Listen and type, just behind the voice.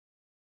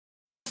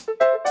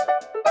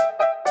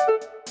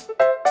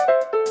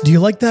Do you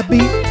like that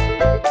beat?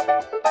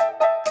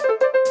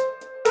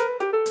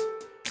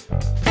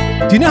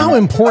 Do you know how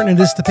important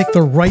it is to pick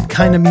the right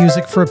kind of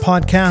music for a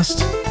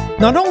podcast?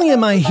 Not only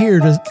am I here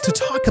to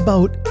talk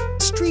about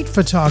street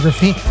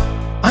photography,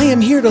 I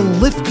am here to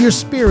lift your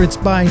spirits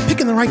by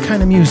picking the right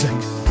kind of music.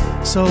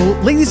 So,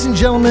 ladies and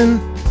gentlemen,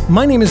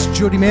 my name is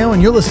Jody Mayo,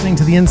 and you're listening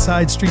to the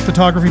Inside Street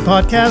Photography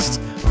Podcast.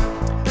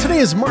 Today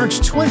is March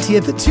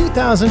 20th,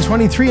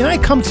 2023, and I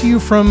come to you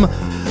from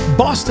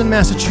Boston,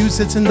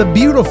 Massachusetts, in the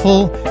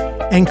beautiful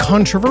and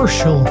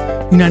controversial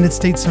United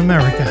States of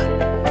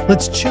America.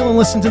 Let's chill and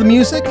listen to the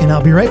music, and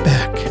I'll be right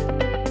back.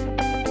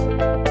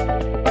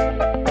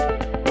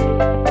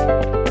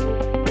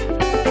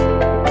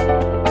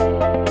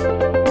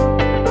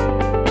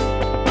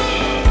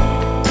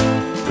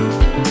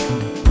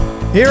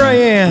 Here I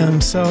am.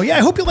 So yeah,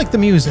 I hope you like the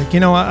music. You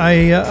know,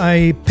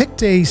 I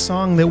picked a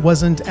song that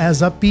wasn't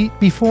as upbeat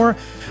before.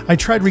 I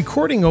tried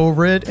recording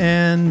over it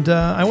and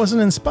I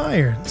wasn't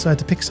inspired. So I had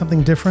to pick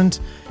something different,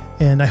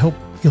 and I hope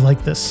you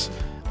like this.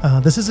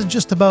 This isn't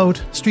just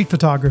about street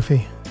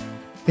photography.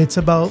 It's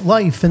about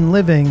life and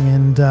living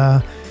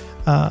and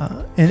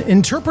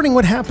interpreting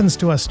what happens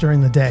to us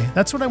during the day.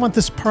 That's what I want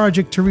this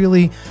project to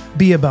really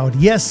be about.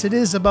 Yes, it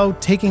is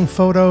about taking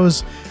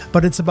photos,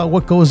 but it's about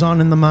what goes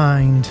on in the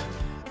mind.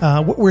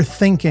 What we're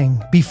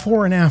thinking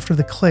before and after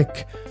the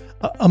click,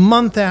 a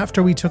month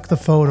after we took the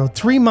photo,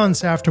 3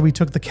 months after we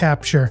took the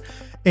capture,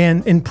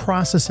 and in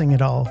processing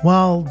it all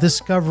while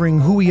discovering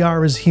who we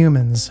are as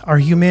humans, our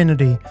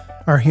humanity,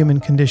 our human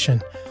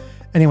condition.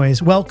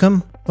 Anyways,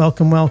 welcome.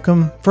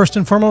 First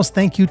and foremost,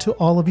 thank you to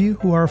all of you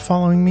who are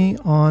following me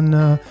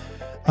on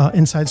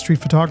Inside Street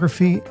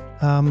Photography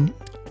on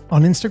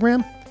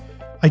Instagram.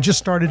 I just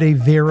started a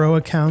Vero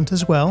account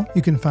as well.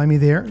 You can find me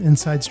there,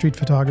 Inside Street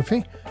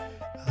Photography.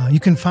 You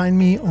can find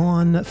me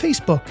on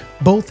Facebook,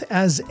 both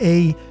as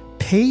a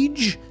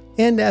page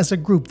and as a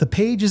group. The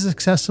page is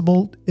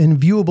accessible and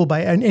viewable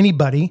by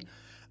anybody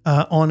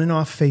on and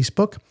off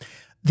Facebook.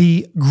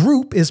 The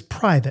group is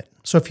private.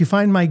 So if you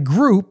find my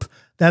group,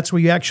 that's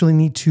where you actually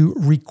need to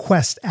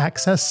request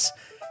access,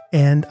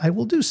 and I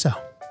will do so.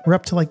 We're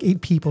up to like 8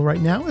 people right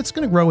now. It's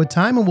going to grow with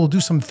time, and we'll do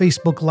some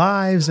Facebook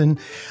Lives. And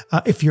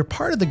if you're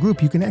part of the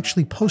group, you can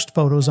actually post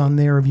photos on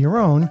there of your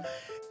own,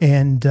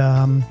 and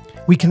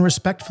we can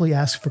respectfully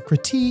ask for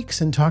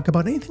critiques and talk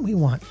about anything we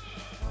want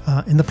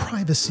in the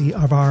privacy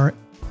of our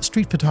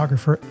street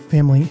photographer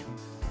family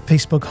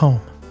Facebook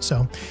home.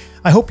 So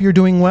I hope you're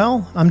doing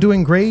well. I'm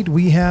doing great.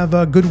 We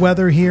have good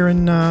weather here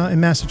in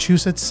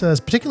Massachusetts,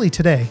 particularly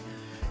today.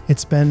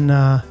 It's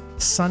been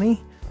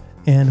sunny,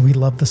 and we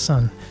love the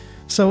sun.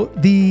 So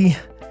I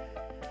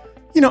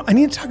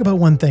need to talk about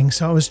one thing.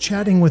 So I was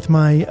chatting with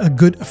my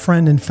good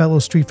friend and fellow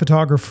street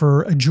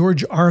photographer,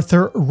 George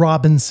Arthur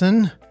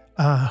Robinson,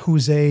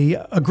 who's a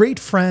great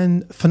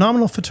friend,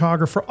 phenomenal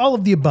photographer, all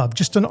of the above,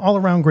 just an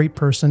all-around great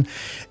person.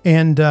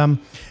 And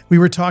we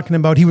were talking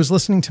about, he was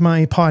listening to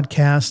my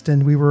podcast,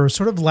 and we were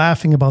sort of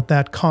laughing about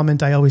that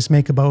comment I always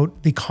make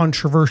about the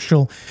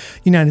controversial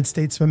United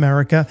States of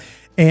America.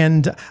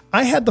 And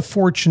I had the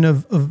fortune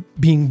of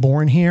being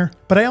born here,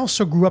 but I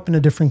also grew up in a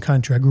different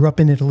country. I grew up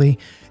in Italy,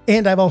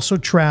 and I've also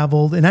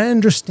traveled, and I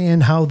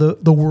understand how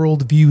the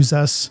world views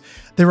us.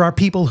 There are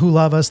people who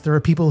love us. There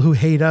are people who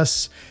hate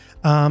us.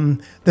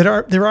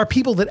 There are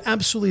people that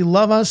absolutely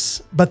love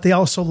us, but they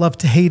also love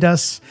to hate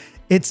us.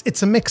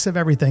 It's a mix of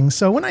everything.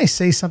 So when I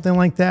say something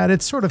like that,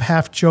 it's sort of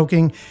half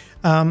joking.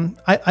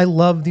 I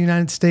love the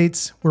United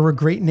States. We're a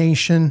great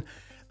nation.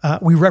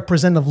 We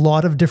represent a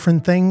lot of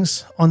different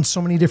things on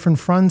so many different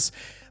fronts,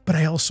 but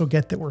I also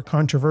get that we're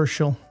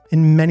controversial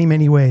in many,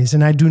 many ways.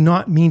 And I do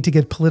not mean to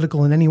get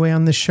political in any way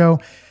on this show.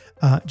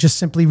 Just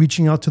simply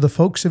reaching out to the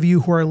folks of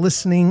you who are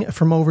listening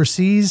from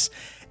overseas.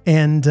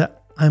 And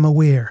I'm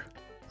aware.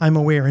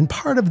 And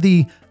part of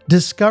the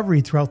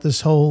discovery throughout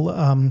this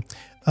whole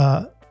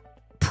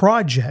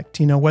project,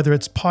 whether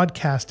it's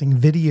podcasting,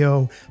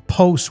 video,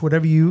 posts,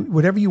 whatever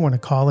you want to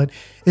call it,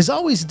 is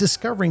always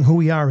discovering who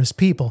we are as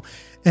people.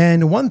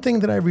 And one thing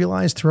that I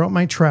realized throughout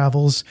my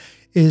travels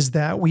is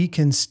that we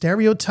can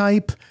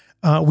stereotype,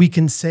 we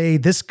can say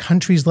this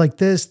country's like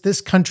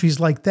this country's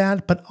like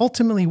that, but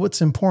ultimately what's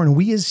important,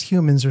 we as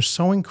humans are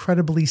so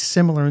incredibly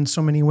similar in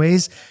so many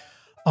ways.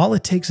 All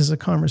it takes is a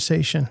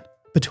conversation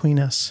between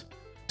us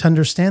to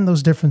understand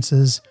those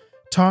differences,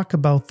 talk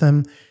about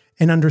them,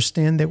 and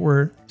understand that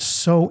we're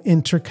so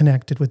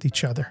interconnected with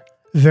each other.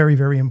 Very,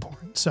 very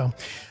important. So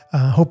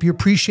hope you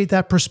appreciate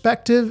that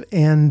perspective.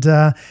 And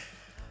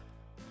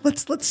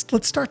let's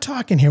start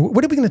talking here.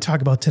 What are we going to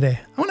talk about today?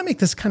 I want to make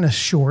this kind of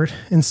short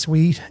and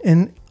sweet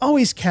and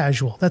always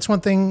casual. That's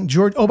one thing,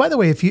 George. Oh, by the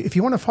way, if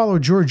you want to follow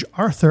George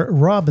Arthur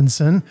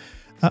Robinson,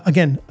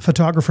 again,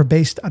 photographer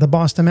based out of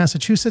Boston,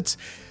 Massachusetts,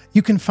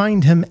 you can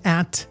find him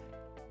at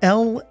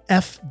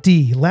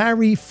LFD,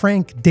 Larry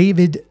Frank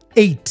David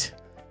 8.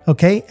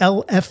 Okay,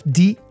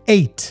 LFD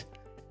 8.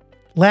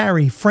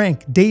 Larry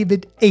Frank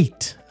David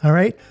 8. All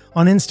right,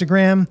 on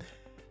Instagram.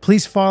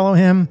 Please follow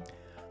him.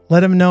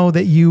 Let him know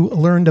that you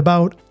learned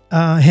about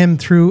him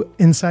through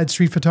Inside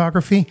Street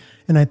Photography,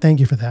 and I thank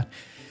you for that.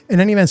 In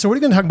any event, so what are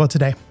we going to talk about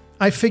today?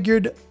 I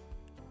figured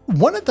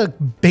one of the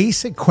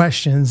basic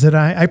questions that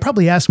I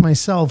probably ask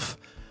myself,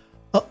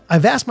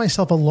 I've asked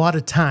myself a lot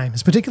of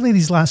times, particularly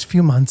these last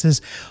few months, is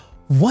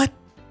what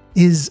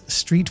is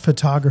street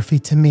photography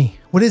to me?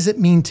 What does it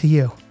mean to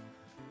you?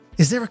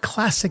 Is there a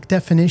classic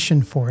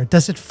definition for it?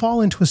 Does it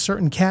fall into a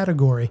certain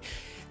category?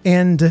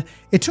 And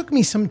it took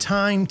me some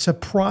time to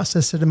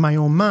process it in my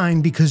own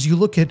mind, because you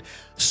look at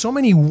so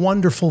many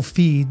wonderful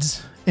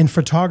feeds and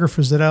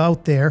photographers that are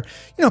out there,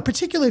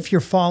 particularly if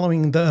you're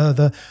following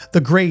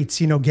the greats,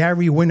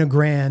 Gary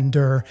Winogrand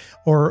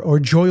or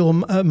Joel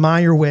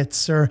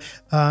Meyerowitz or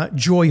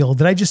Joel.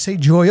 Did I just say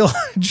Joel?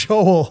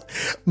 Joel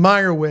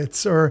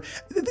Meyerowitz. Or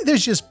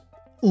there's just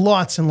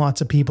lots and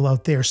lots of people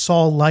out there.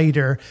 Saul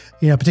Leiter,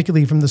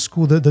 particularly from the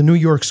school, the New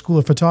York School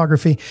of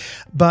Photography.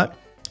 But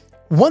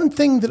one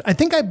thing that I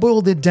think I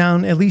boiled it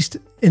down, at least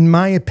in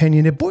my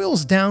opinion, it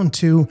boils down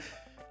to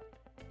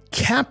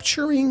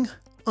capturing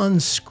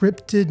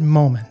unscripted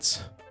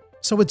moments.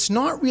 So it's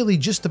not really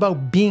just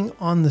about being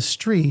on the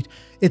street.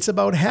 It's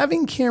about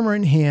having camera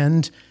in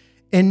hand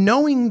and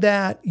knowing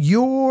that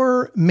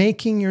you're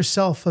making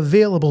yourself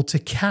available to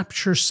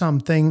capture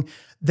something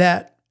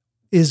that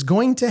is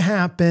going to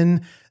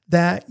happen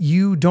that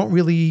you don't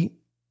really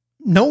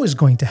know is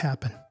going to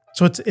happen.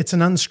 So it's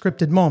an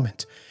unscripted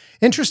moment.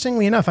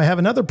 Interestingly enough, I have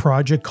another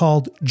project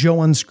called Joe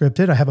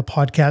Unscripted. I have a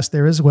podcast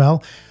there as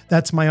well.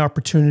 That's my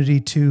opportunity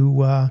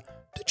to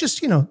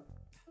just,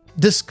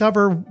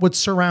 discover what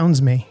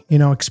surrounds me,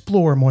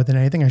 explore more than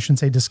anything. I shouldn't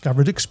say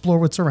discover, to explore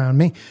what's around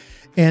me.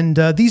 And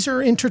these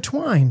are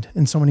intertwined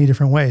in so many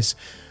different ways.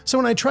 So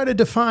when I try to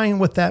define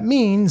what that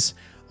means,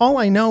 all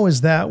I know is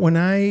that when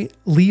I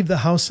leave the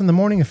house in the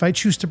morning, if I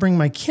choose to bring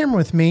my camera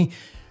with me,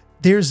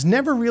 there's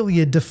never really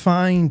a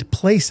defined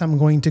place I'm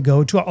going to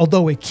go to,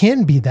 although it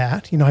can be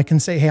that. I can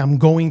say, hey, I'm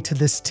going to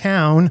this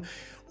town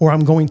or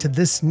I'm going to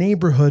this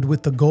neighborhood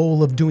with the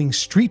goal of doing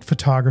street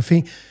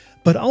photography.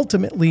 But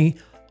ultimately,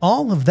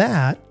 all of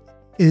that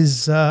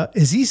is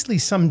easily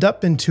summed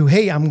up into,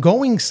 hey, I'm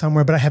going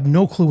somewhere, but I have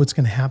no clue what's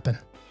going to happen.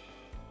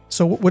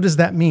 So what does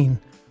that mean?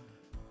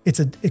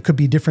 It could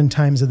be different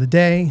times of the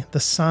day, the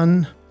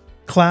sun,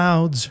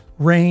 clouds,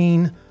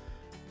 rain,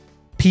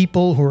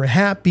 people who are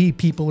happy,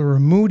 people who are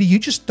moody. You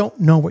just don't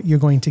know what you're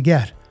going to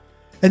get.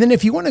 And then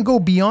if you want to go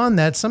beyond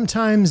that,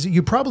 sometimes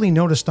you probably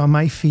noticed on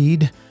my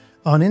feed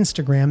on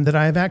Instagram that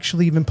I've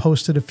actually even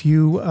posted a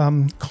few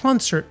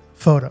concert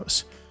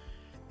photos.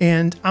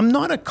 And I'm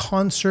not a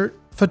concert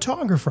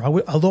photographer,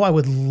 although I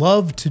would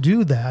love to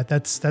do that.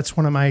 That's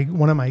one of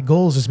my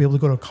goals, is to be able to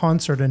go to a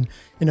concert and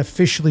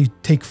officially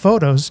take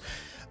photos.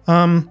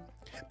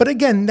 But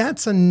again,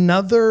 that's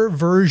another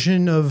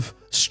version of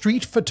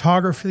street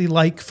photography,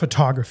 like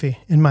photography,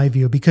 in my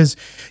view, because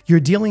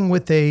you're dealing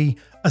with a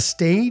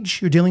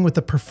stage, you're dealing with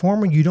a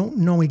performer. You don't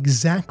know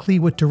exactly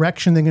what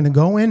direction they're going to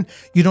go in.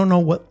 You don't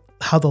know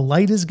how the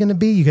light is going to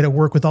be. You got to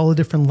work with all the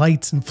different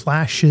lights and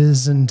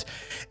flashes and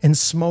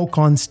smoke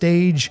on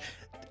stage.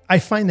 I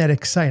find that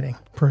exciting,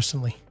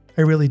 personally.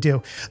 I really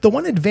do. The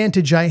one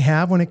advantage I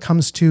have when it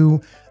comes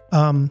to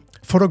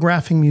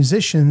photographing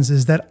musicians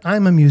is that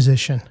I'm a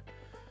musician.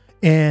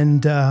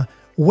 And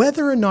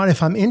whether or not,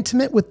 if I'm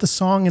intimate with the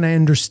song and I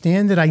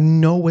understand that, I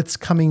know what's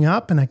coming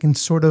up and I can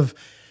sort of,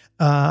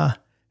 I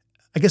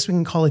guess we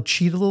can call it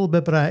cheat a little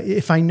bit, but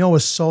if I know a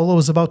solo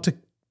is about to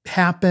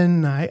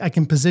happen, I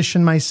can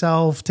position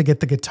myself to get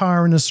the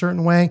guitar in a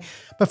certain way.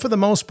 But for the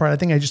most part, I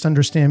think I just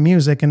understand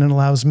music, and it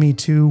allows me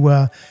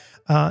to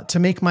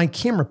make my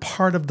camera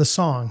part of the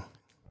song.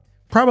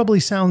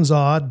 Probably sounds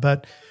odd,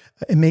 but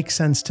it makes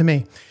sense to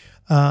me.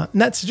 And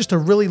that's just a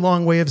really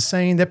long way of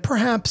saying that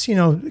perhaps,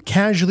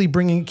 casually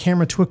bringing a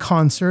camera to a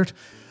concert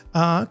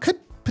could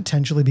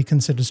potentially be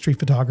considered street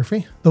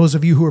photography. Those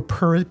of you who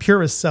are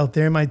purists out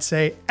there might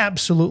say,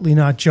 absolutely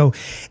not, Joe.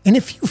 And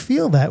if you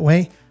feel that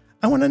way,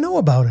 I want to know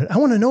about it. I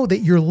want to know that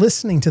you're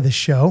listening to this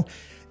show,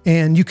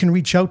 and you can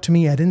reach out to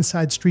me at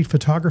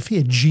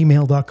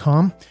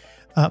insidestreetphotography@gmail.com.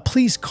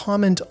 Please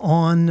comment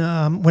on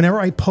whenever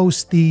I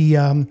post the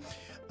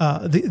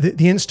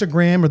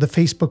Instagram or the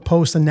Facebook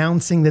post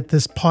announcing that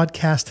this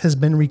podcast has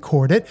been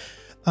recorded.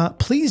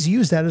 Please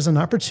use that as an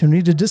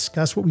opportunity to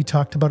discuss what we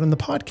talked about in the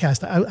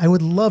podcast. I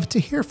would love to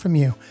hear from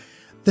you.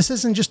 This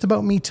isn't just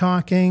about me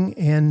talking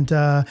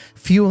and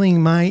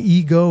fueling my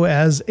ego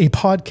as a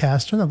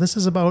podcaster. No, this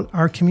is about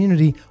our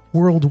community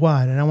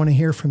worldwide, and I want to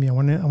hear from you. I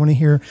want to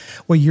hear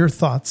what your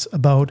thoughts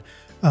about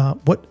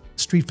what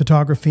street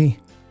photography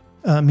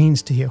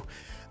means to you.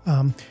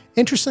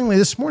 Interestingly,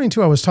 this morning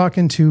too, I was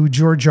talking to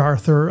George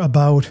Arthur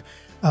about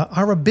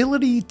our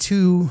ability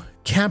to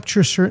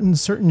capture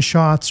certain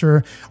shots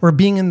or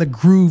being in the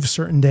groove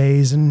certain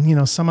days,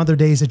 and some other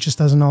days it just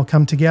doesn't all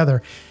come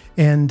together.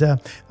 And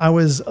I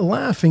was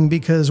laughing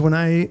because when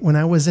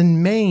I was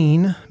in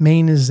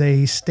Maine is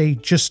a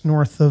state just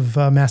north of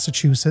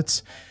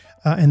Massachusetts,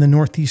 in the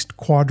northeast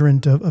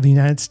quadrant of the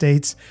United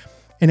States,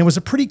 and it was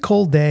a pretty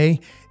cold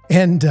day.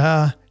 And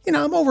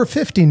I'm over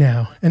 50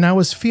 now, and I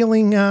wasn't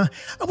feeling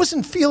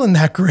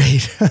that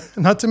great.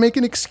 Not to make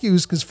an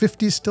excuse, because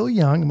 50 is still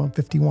young. I'm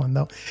 51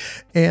 though.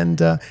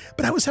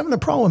 But I was having a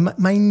problem.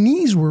 My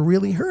knees were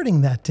really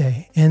hurting that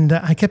day. And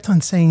I kept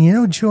on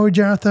saying, George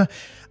Arthur,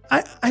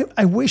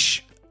 I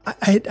wish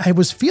I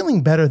was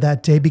feeling better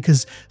that day,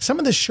 because some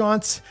of the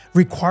shots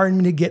required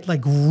me to get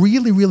like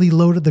really, really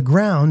low to the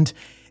ground,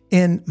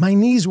 and my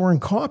knees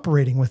weren't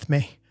cooperating with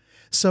me.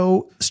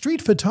 So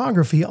street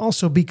photography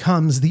also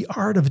becomes the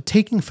art of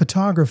taking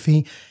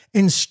photography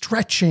and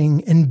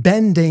stretching and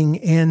bending.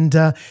 And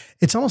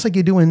it's almost like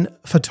you're doing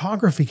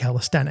photography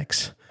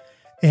calisthenics.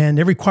 And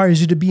it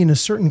requires you to be in a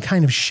certain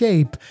kind of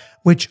shape,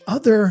 which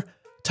other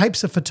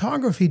types of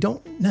photography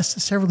don't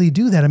necessarily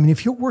do that. I mean,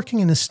 if you're working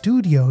in a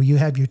studio, you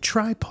have your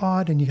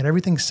tripod and you got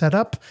everything set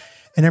up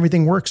and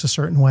everything works a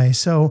certain way.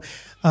 So,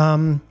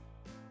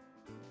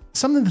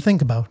 something to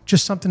think about,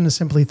 just something to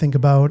simply think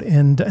about.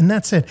 And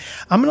that's it.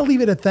 I'm going to leave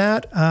it at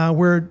that.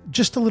 We're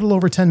just a little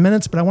over 10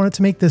 minutes, but I wanted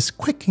to make this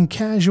quick and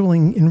casual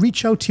and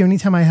reach out to you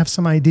anytime I have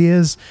some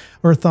ideas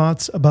or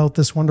thoughts about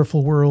this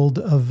wonderful world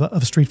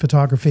of street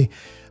photography.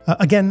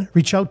 Again,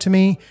 reach out to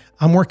me.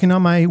 I'm working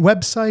on my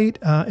website.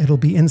 It'll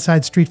be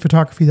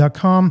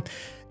InsideStreetPhotography.com,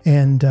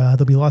 and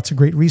there'll be lots of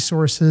great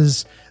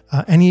resources.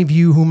 Any of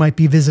you who might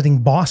be visiting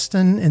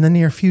Boston in the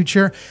near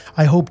future,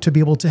 I hope to be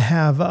able to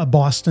have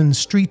Boston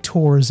street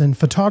tours and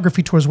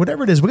photography tours,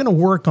 whatever it is. We're going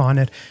to work on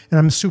it, and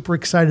I'm super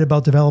excited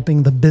about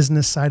developing the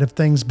business side of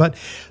things. But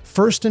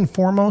first and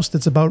foremost,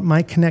 it's about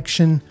my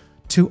connection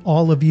to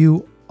all of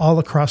you all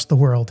across the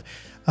world.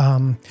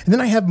 And then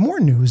I have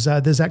more news.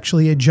 There's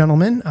actually a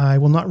gentleman, I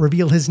will not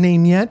reveal his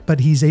name yet, but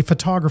he's a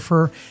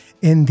photographer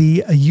in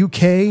the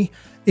UK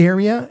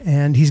area,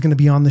 and he's going to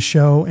be on the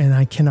show, and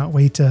I cannot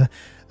wait to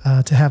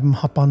have him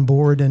hop on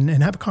board and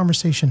have a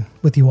conversation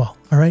with you all.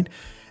 All right.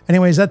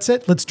 Anyways, that's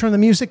it. Let's turn the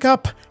music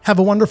up. Have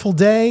a wonderful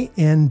day.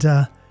 And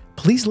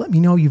please let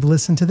me know you've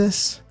listened to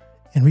this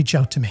and reach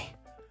out to me.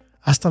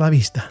 Hasta la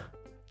vista.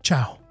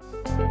 Ciao.